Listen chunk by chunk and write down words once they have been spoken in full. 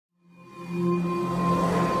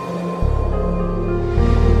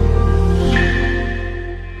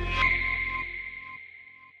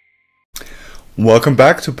Welcome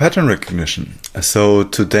back to pattern recognition. So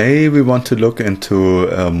today we want to look into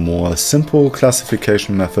a more simple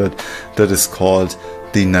classification method that is called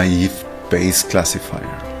the naive Bayes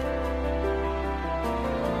classifier.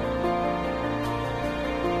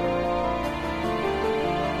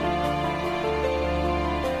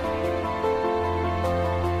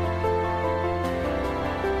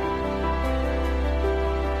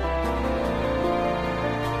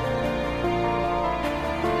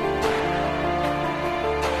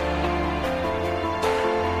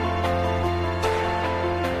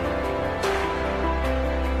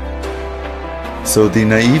 So the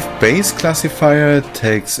naive Bayes classifier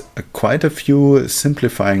takes quite a few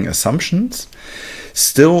simplifying assumptions.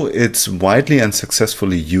 Still, it's widely and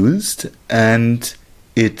successfully used, and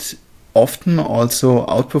it often also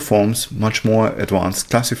outperforms much more advanced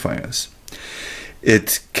classifiers.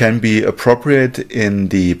 It can be appropriate in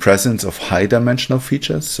the presence of high dimensional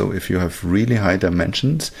features. So if you have really high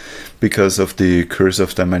dimensions, because of the curse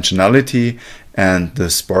of dimensionality and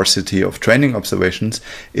the sparsity of training observations,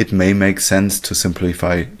 it may make sense to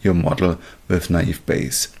simplify your model with naive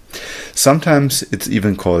Bayes. Sometimes it's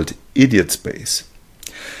even called idiot's Bayes.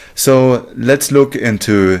 So let's look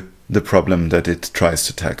into the problem that it tries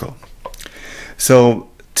to tackle. So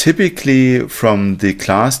typically from the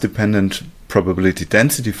class-dependent probability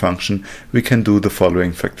density function, we can do the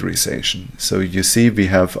following factorization. So you see we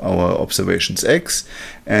have our observations x,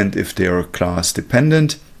 and if they are class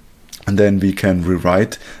dependent, and then we can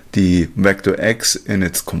rewrite the vector x in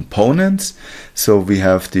its components. So we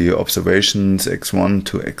have the observations x1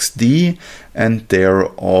 to xd, and they're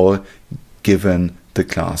all given the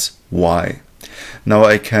class y. Now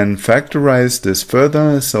I can factorize this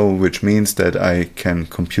further, so which means that I can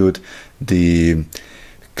compute the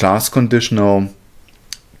class conditional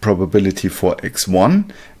probability for x1,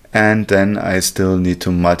 and then I still need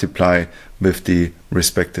to multiply with the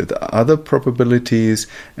respected other probabilities,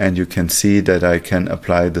 and you can see that I can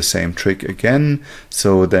apply the same trick again.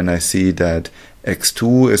 So then I see that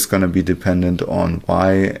x2 is going to be dependent on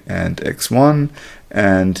y and x1,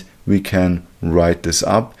 and we can write this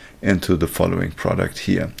up into the following product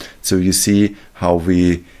here. So you see how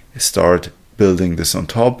we start building this on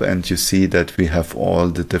top, and you see that we have all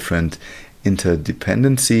the different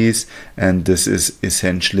interdependencies, and this is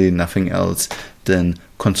essentially nothing else than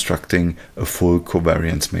constructing a full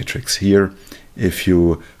covariance matrix here, if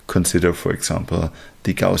you consider, for example,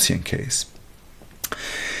 the Gaussian case.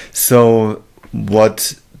 So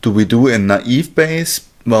what do we do in naive Bayes?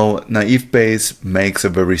 Well, naive Bayes makes a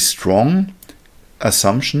very strong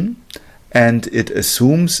assumption, and it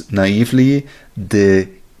assumes naively the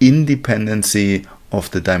independency of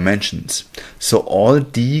the dimensions. So all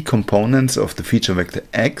d components of the feature vector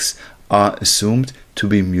x are assumed to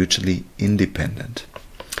be mutually independent.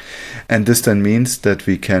 And this then means that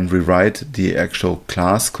we can rewrite the actual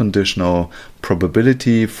class conditional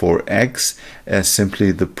probability for x as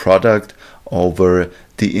simply the product over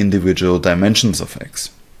the individual dimensions of x.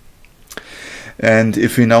 And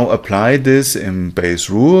if we now apply this in Bayes'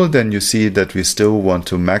 rule, then you see that we still want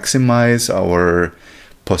to maximize our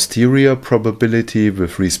posterior probability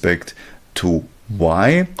with respect to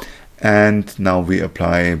y, and now we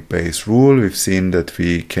apply Bayes' rule. We've seen that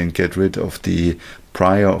we can get rid of the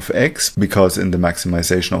prior of x, because in the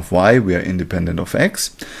maximization of y we are independent of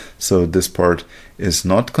x, so this part is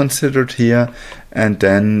not considered here. And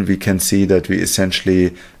then we can see that we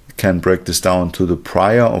essentially can break this down to the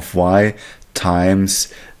prior of y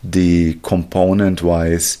times the component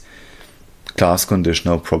wise class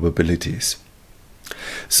conditional probabilities.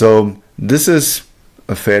 So this is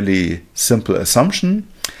a fairly simple assumption.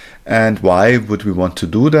 And why would we want to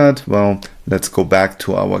do that? Well, let's go back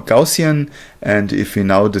to our Gaussian, and if we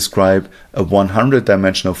now describe a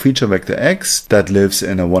 100-dimensional feature vector x that lives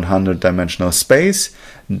in a 100-dimensional space,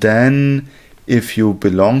 then if you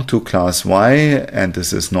belong to class y, and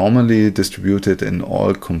this is normally distributed in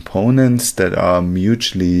all components that are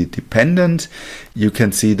mutually dependent, you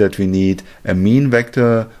can see that we need a mean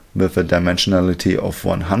vector with a dimensionality of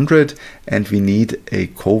 100, and we need a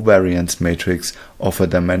covariance matrix of a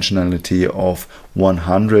dimensionality of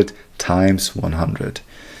 100 times 100.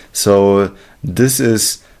 So this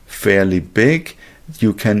is fairly big.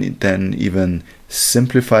 You can then even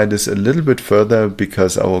simplify this a little bit further,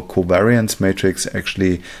 because our covariance matrix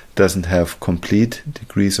actually doesn't have complete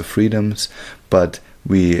degrees of freedoms, but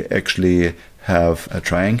we actually have a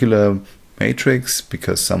triangular matrix,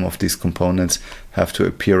 because some of these components have to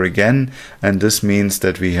appear again, and this means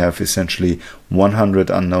that we have essentially 100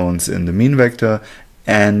 unknowns in the mean vector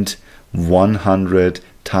and 100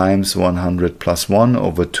 times 100 plus 1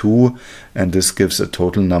 over 2, and this gives a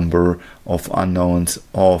total number of unknowns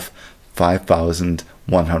of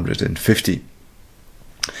 5,150.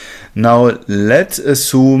 Now let's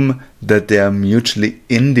assume that they are mutually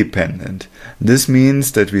independent. This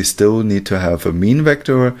means that we still need to have a mean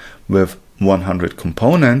vector with 100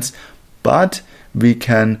 components, but we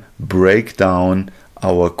can break down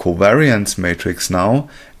our covariance matrix now,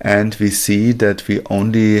 and we see that we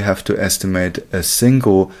only have to estimate a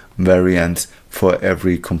single variance for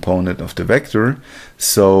every component of the vector.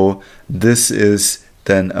 So this is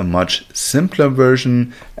then a much simpler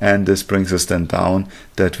version, and this brings us then down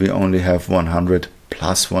that we only have 100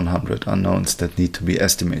 plus 100 unknowns that need to be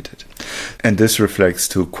estimated. And this reflects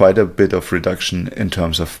to quite a bit of reduction in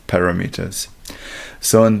terms of parameters.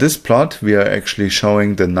 So in this plot, we are actually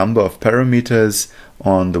showing the number of parameters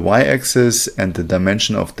on the y-axis and the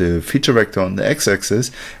dimension of the feature vector on the x-axis.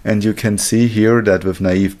 And you can see here that with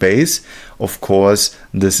naive Bayes, of course,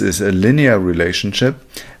 this is a linear relationship,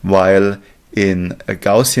 while in a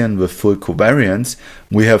Gaussian with full covariance,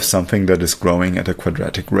 we have something that is growing at a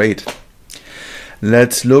quadratic rate.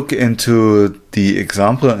 Let's look into the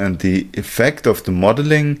example and the effect of the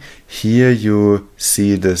modeling. Here you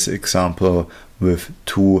see this example with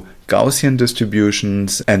two Gaussian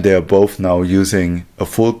distributions, and they are both now using a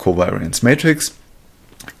full covariance matrix.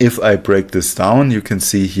 If I break this down, you can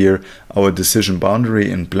see here our decision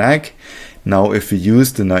boundary in black. Now if we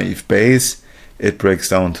use the naive Bayes, it breaks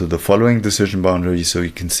down to the following decision boundary. So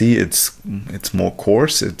you can see it's more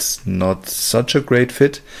coarse, it's not such a great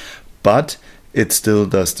fit, but it still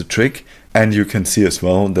does the trick. And you can see as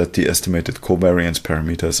well that the estimated covariance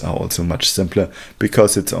parameters are also much simpler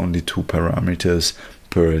because it's only 2 parameters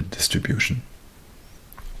per distribution.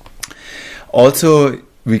 Also,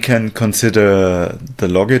 we can consider the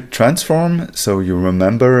logit transform. So you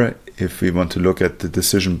remember, if we want to look at the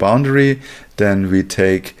decision boundary, then we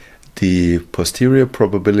take the posterior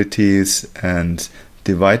probabilities and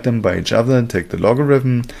divide them by each other and take the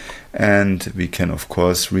logarithm. And we can, of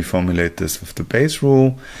course, reformulate this with the Bayes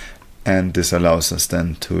rule. And this allows us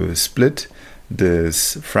then to split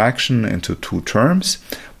this fraction into 2 terms,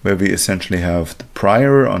 where we essentially have the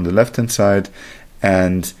prior on the left-hand side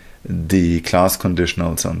and the class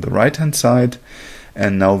conditionals on the right-hand side.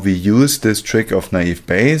 And now we use this trick of naive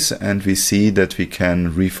Bayes, and we see that we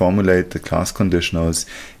can reformulate the class conditionals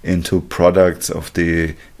into products of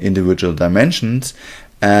the individual dimensions.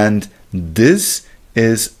 And this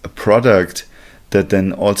is a product that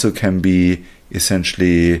then also can be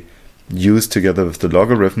essentially used together with the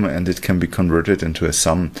logarithm, and it can be converted into a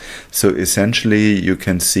sum. So essentially you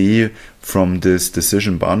can see from this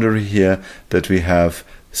decision boundary here that we have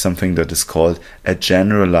something that is called a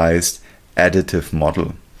generalized additive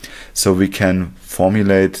model. So we can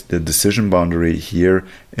formulate the decision boundary here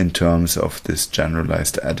in terms of this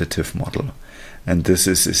generalized additive model. And this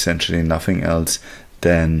is essentially nothing else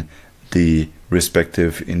than the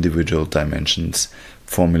respective individual dimensions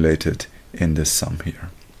formulated in this sum here.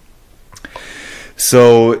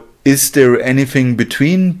 So is there anything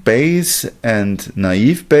between Bayes and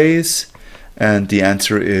naive Bayes? And the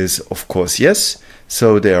answer is, of course, yes.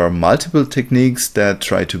 So there are multiple techniques that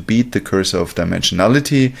try to beat the cursor of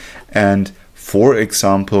dimensionality. And for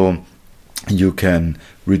example, you can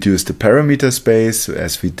reduce the parameter space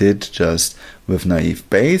as we did just with naive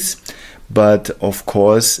Bayes. But of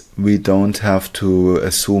course, we don't have to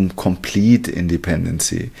assume complete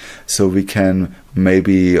independency. So we can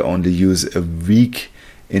maybe only use a weak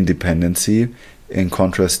independency in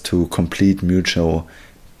contrast to complete mutual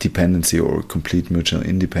dependency or complete mutual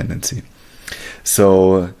independency.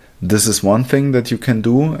 So this is one thing that you can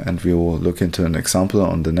do, and we will look into an example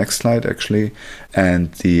on the next slide actually.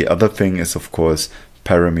 And the other thing is, of course,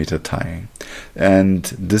 parameter tying. And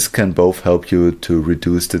this can both help you to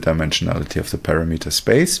reduce the dimensionality of the parameter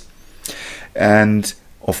space. And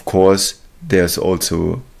of course, there's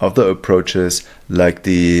also other approaches like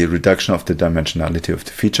the reduction of the dimensionality of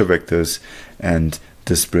the feature vectors. And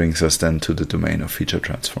this brings us then to the domain of feature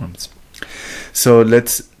transforms. So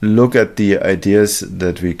let's look at the ideas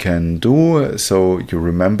that we can do. So you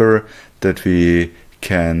remember that we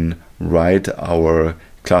can write our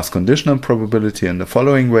class conditional probability in the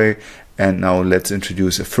following way. And now let's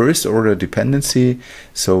introduce a first order dependency.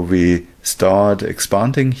 So we start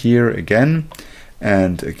expanding here again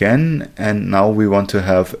and again. And now we want to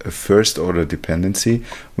have a first order dependency,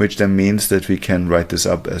 which then means that we can write this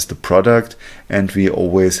up as the product. And we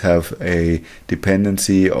always have a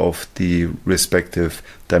dependency of the respective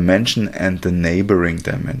dimension and the neighboring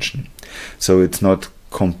dimension. So it's not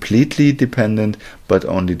completely dependent, but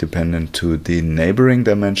only dependent to the neighboring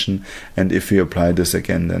dimension. And if we apply this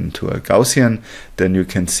again then to a Gaussian, then you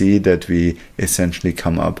can see that we essentially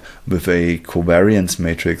come up with a covariance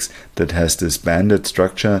matrix that has this banded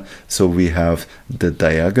structure. So we have the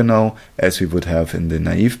diagonal as we would have in the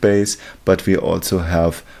naive Bayes, but we also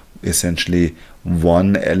have essentially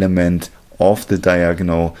one element of the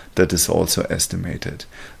diagonal that is also estimated.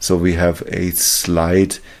 So we have a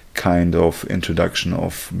slight kind of introduction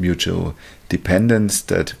of mutual dependence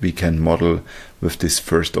that we can model with this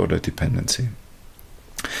first order dependency.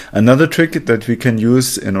 Another trick that we can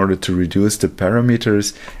use in order to reduce the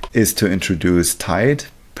parameters is to introduce tied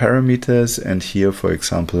parameters. And here, for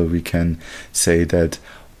example, we can say that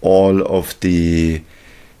all of the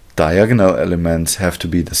diagonal elements have to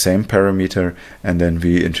be the same parameter, and then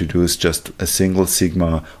we introduce just a single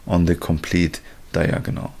sigma on the complete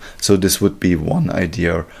diagonal. So this would be one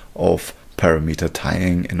idea of parameter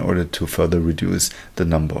tying in order to further reduce the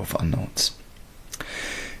number of unknowns.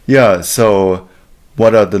 Yeah, so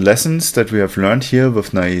what are the lessons that we have learned here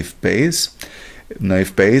with naive Bayes?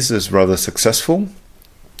 Naive Bayes is rather successful,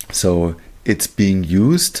 so it's being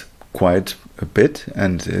used quite a bit,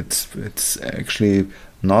 and it's actually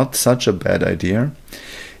not such a bad idea.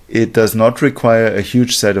 It does not require a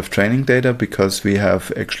huge set of training data because we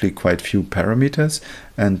have actually quite few parameters,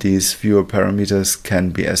 and these fewer parameters can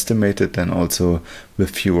be estimated then also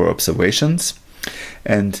with fewer observations.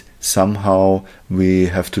 And somehow we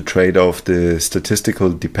have to trade off the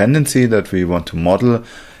statistical dependency that we want to model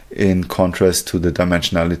in contrast to the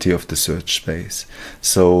dimensionality of the search space.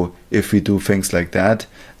 So if we do things like that,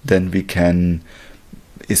 then we can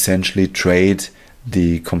essentially trade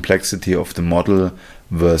the complexity of the model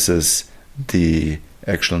versus the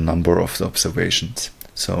actual number of the observations.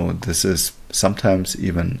 So this is sometimes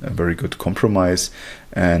even a very good compromise,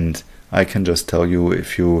 and I can just tell you,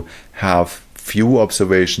 if you have few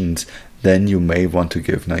observations, then you may want to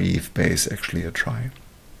give naive Bayes actually a try.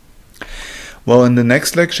 Well, in the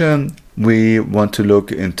next lecture we want to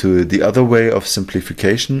look into the other way of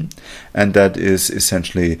simplification, and that is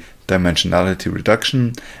essentially dimensionality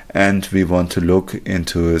reduction, and we want to look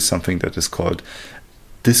into something that is called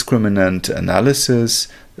discriminant analysis,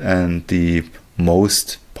 and the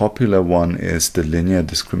most popular one is the linear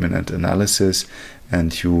discriminant analysis.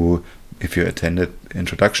 And if you attended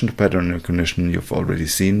Introduction to Pattern Recognition, you've already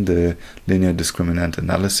seen the linear discriminant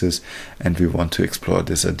analysis, and we want to explore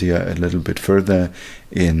this idea a little bit further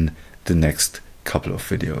in the next couple of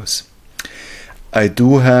videos. I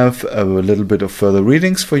do have a little bit of further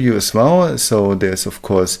readings for you as well. So there's of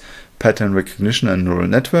course pattern recognition and neural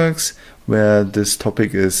networks, where this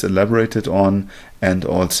topic is elaborated on, and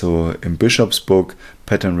also in Bishop's book,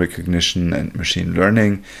 Pattern Recognition and Machine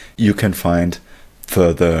Learning, you can find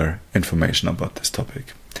further information about this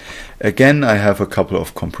topic. Again, I have a couple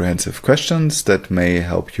of comprehensive questions that may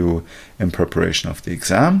help you in preparation of the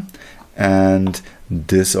exam. And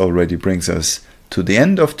this already brings us to the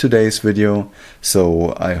end of today's video.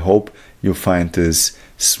 So I hope you find this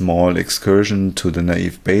small excursion to the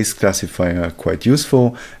naive Bayes classifier quite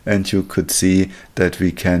useful, and you could see that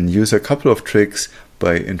we can use a couple of tricks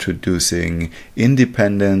by introducing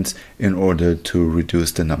independence in order to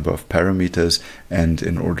reduce the number of parameters and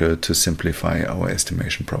in order to simplify our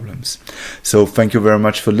estimation problems. So thank you very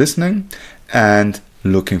much for listening, and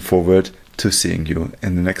looking forward to seeing you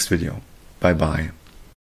in the next video. Bye bye.